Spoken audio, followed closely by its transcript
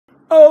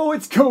Oh,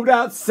 it's cold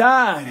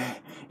outside.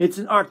 It's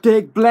an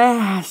Arctic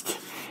blast.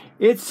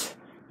 It's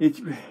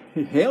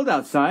hailed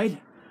outside,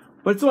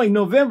 but it's only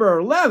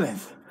November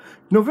 11th.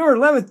 November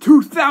 11th,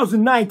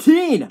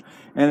 2019.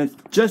 And it's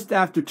just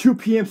after 2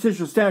 p.m.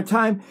 Central Standard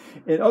Time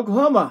in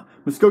Oklahoma.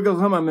 Muskogee,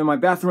 Oklahoma. I'm in my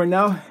bathroom right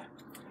now.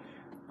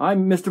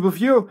 I'm Mr. Blue for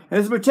You, and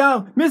this is my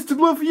channel, Mr.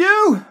 Blue for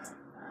You.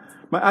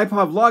 My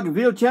iPod vlog and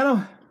video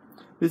channel.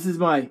 This is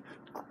my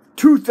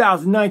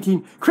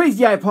 2019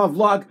 Crazy iPod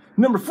vlog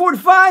number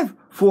 45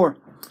 for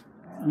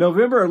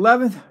November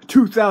 11th,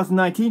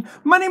 2019.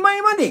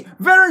 Monday,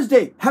 Veterans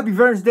Day. Happy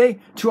Veterans Day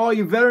to all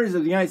you veterans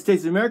of the United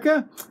States of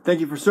America. Thank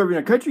you for serving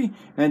our country,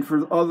 and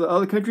for all the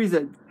other countries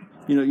that,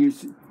 you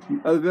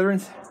other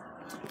veterans,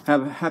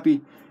 have a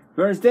happy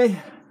Veterans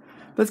Day.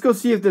 Let's go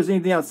see if there's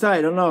anything outside.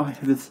 I don't know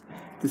if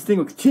this thing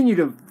will continue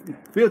to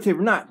videotape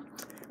or not,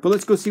 but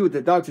let's go see what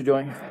the dogs are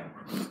doing.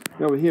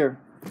 They're over here,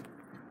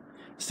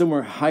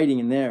 somewhere hiding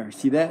in there.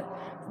 See that?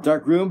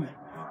 Dark room.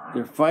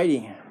 They're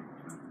fighting.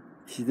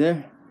 See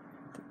there?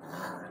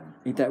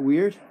 Ain't that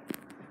weird?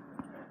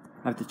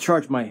 I have to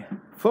charge my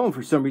phone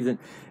for some reason.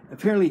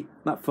 Apparently,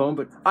 not phone,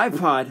 but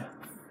iPod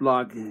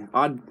log.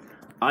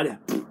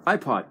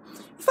 iPod.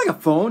 It's like a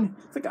phone.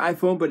 It's like an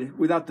iPhone, but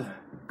without the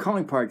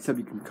calling part, except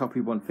you can call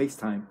people on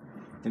FaceTime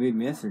and maybe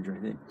Messenger,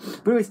 I think.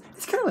 But anyways,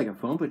 it's kind of like a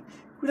phone, but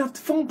without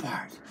the phone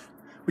part,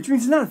 which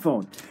means it's not a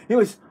phone.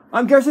 Anyways,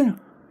 I'm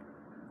Garrison.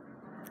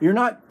 You're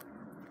not.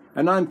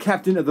 And I'm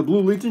captain of the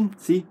Blue Legion.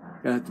 See?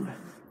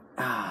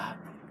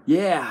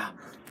 Yeah.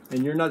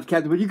 And you're not the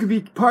captain, but you could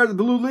be part of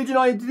the Blue Legion.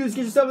 All you have to do is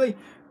get yourself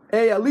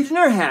a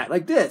Legionnaire hat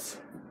like this.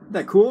 Isn't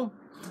that cool?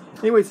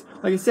 Anyways,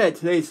 like I said,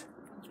 today's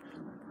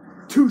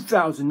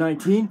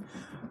 2019,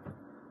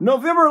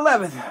 November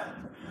 11th,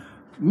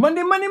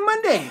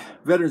 Monday,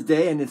 Veterans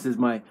Day, and this is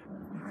my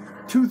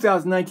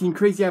 2019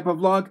 Crazy iPod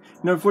vlog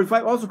number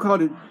 45. Also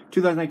called it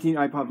 2019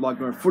 iPod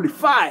vlog number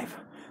 45.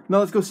 Now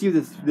let's go see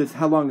if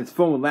how long this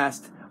phone will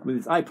last with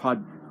this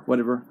iPod,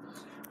 whatever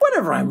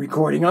I'm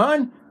recording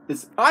on.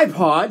 This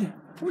iPod.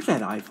 I wish I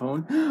had an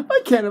iPhone.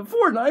 I can't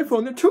afford an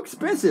iPhone. They're too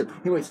expensive.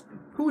 Anyways,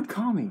 who would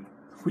call me?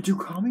 Would you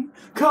call me?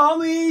 Call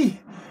me!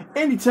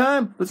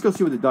 Anytime. Let's go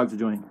see what the dogs are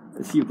doing.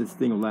 Let's see if this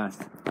thing will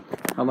last.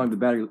 How long the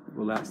battery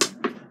will last.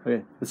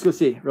 Okay, let's go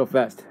see real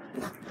fast.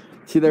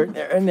 See, they're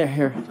in there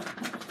here.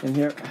 In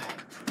here.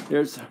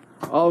 There's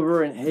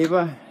Oliver and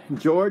Ava and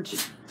George.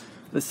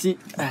 Let's see.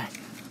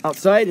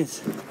 Outside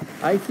it's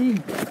icy. You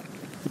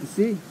can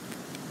see.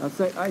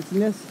 Outside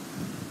iciness.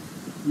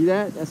 See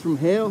that? That's from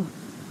hail.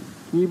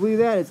 Can you believe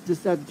that? It's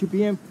just after 2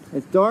 p.m.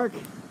 It's dark,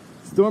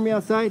 stormy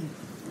outside.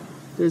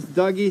 There's the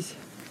doggies.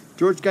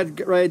 George got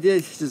the right idea.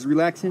 He's just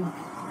relaxing.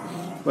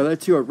 While the other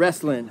two are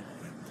wrestling.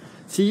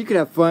 See, you can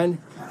have fun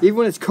even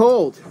when it's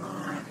cold.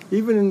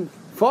 Even in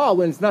fall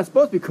when it's not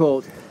supposed to be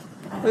cold.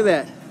 Look at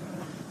that.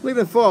 Look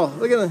at the fall.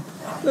 Look at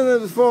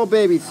the fall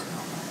babies.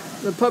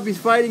 The puppies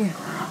fighting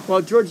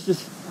while George is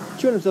just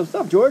chewing himself.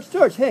 Stop, George.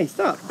 George, hey,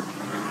 stop.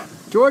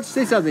 George,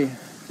 say something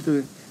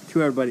to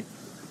everybody.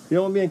 You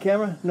don't want me on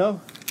camera?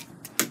 No?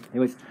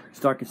 Anyways, it's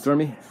dark and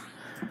stormy.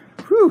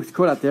 Whew, it's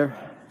cold out there.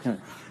 Kind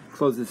of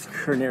close this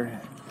curtain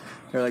area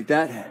like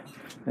that.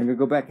 I'm gonna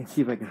go back and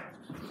see if I can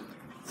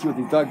see what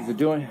these doggies are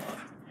doing.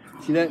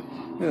 See that?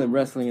 Look at them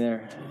wrestling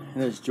there.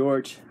 And there's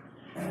George.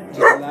 Just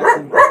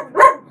relaxing.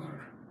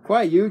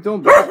 Quiet, you.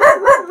 Don't bark.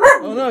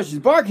 Oh no, she's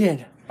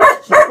barking.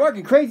 She's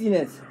barking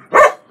craziness.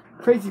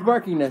 Crazy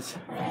barkingness.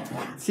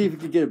 Let's see if we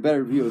can get a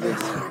better view of this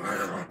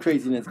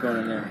craziness going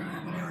on there.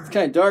 It's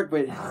kind of dark,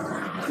 but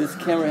this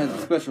camera has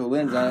a special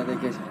lens on it.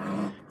 I guess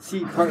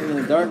see partly in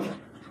the dark.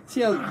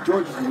 See how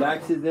George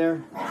relaxes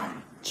there,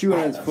 chewing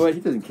on his foot.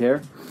 He doesn't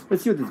care.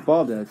 Let's see what this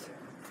ball does.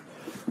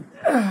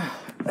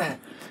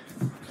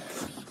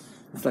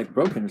 It's like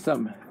broken or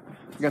something.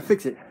 I gotta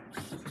fix it.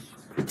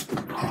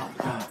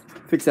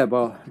 Fix that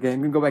ball. Okay, I'm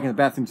gonna go back in the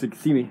bathroom so you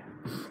can see me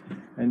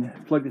and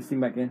plug this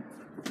thing back in.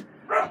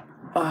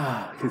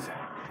 Because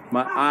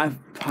my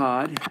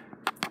iPod,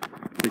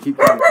 they keep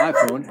calling it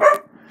iPhone,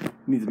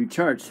 needs to be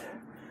charged.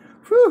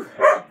 Whew.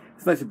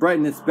 It's nice and bright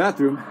in this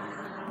bathroom.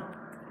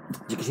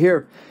 You can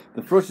hear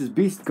the ferocious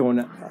beast going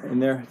in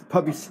there. The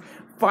puppies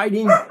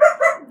fighting,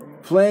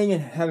 playing,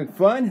 and having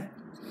fun.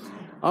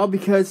 All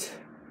because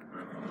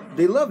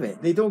they love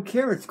it. They don't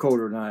care if it's cold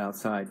or not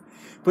outside.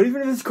 But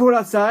even if it's cold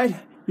outside,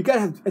 you gotta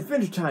have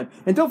adventure time.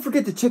 And don't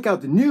forget to check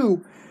out the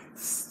new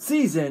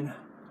season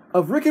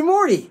of Rick and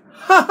Morty.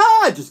 Ha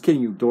ha! Just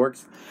kidding, you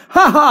dorks.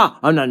 Ha ha!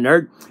 I'm not a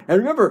nerd. And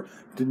remember,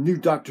 the new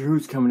Doctor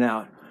Who's coming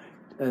out.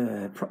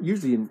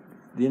 Usually in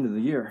the end of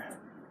the year.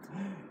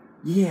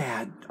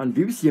 Yeah, on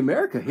BBC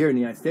America here in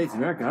the United States of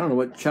America. I don't know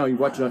what channel you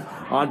watch it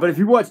on, but if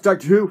you watch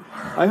Doctor Who,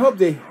 I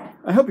hope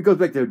it goes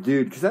back to a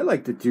dude, because I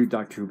like the dude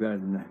Doctor Who better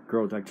than the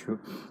girl Doctor Who,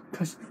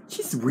 because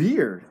she's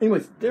weird.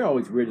 Anyways, they're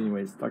always weird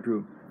anyways, Doctor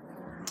Who.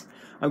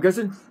 I'm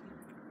Garrison.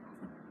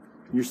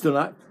 You're still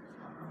not.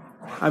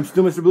 I'm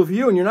still Mr. Blue for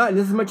You, and you're not, and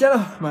this is my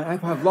channel, my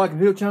iPod vlog and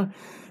video channel,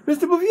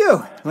 Mr. Blue for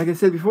You. Like I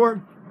said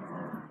before,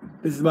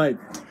 this is my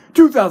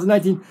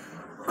 2019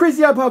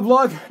 Crazy iPod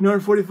vlog, number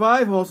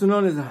 45, also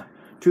known as a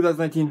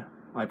 2019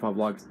 iPod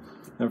vlogs.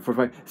 Number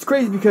 45. It's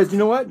crazy because, you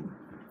know what?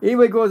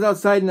 Anybody goes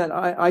outside in that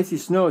icy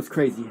snow, it's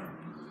crazy.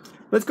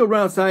 Let's go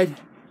run outside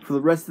for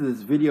the rest of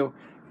this video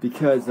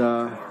because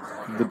the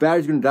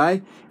battery's going to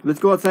die. Let's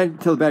go outside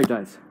until the battery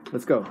dies.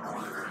 Let's go.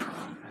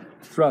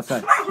 Let's run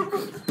outside.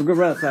 We're going to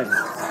run outside.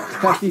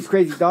 Past these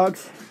crazy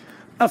dogs.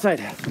 Outside.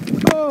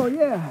 Oh,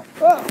 yeah.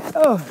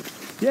 Oh.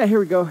 Yeah, here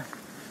we go.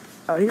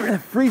 Out here in the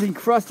freezing,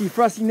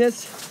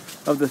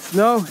 frostiness of the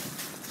snow.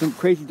 Some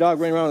crazy dog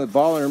running around with a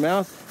ball in her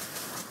mouth.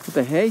 What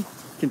the hey? You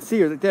can see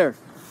her right there.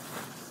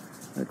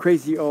 A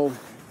crazy old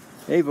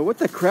Ava. What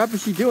the crap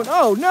is she doing?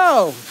 Oh,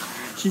 no!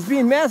 She's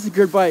being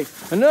massacred by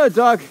another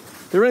dog.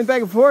 They're running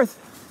back and forth.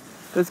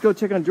 Let's go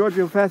check on George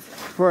real fast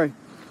before I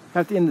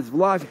have to end this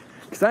vlog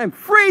because I'm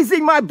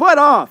freezing my butt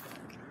off.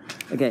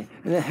 Okay,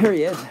 and then here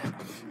he is.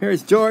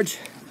 Here's George.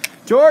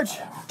 George,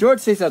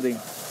 say something.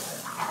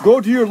 Go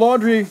do your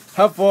laundry,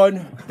 have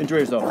fun, enjoy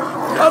yourself.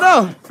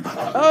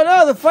 Oh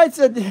no, the fight's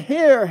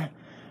here.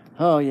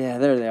 Oh yeah,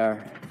 there they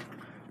are.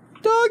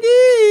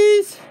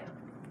 Doggies!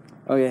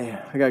 Okay,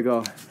 I gotta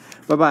go.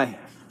 Bye-bye.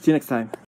 See you next time.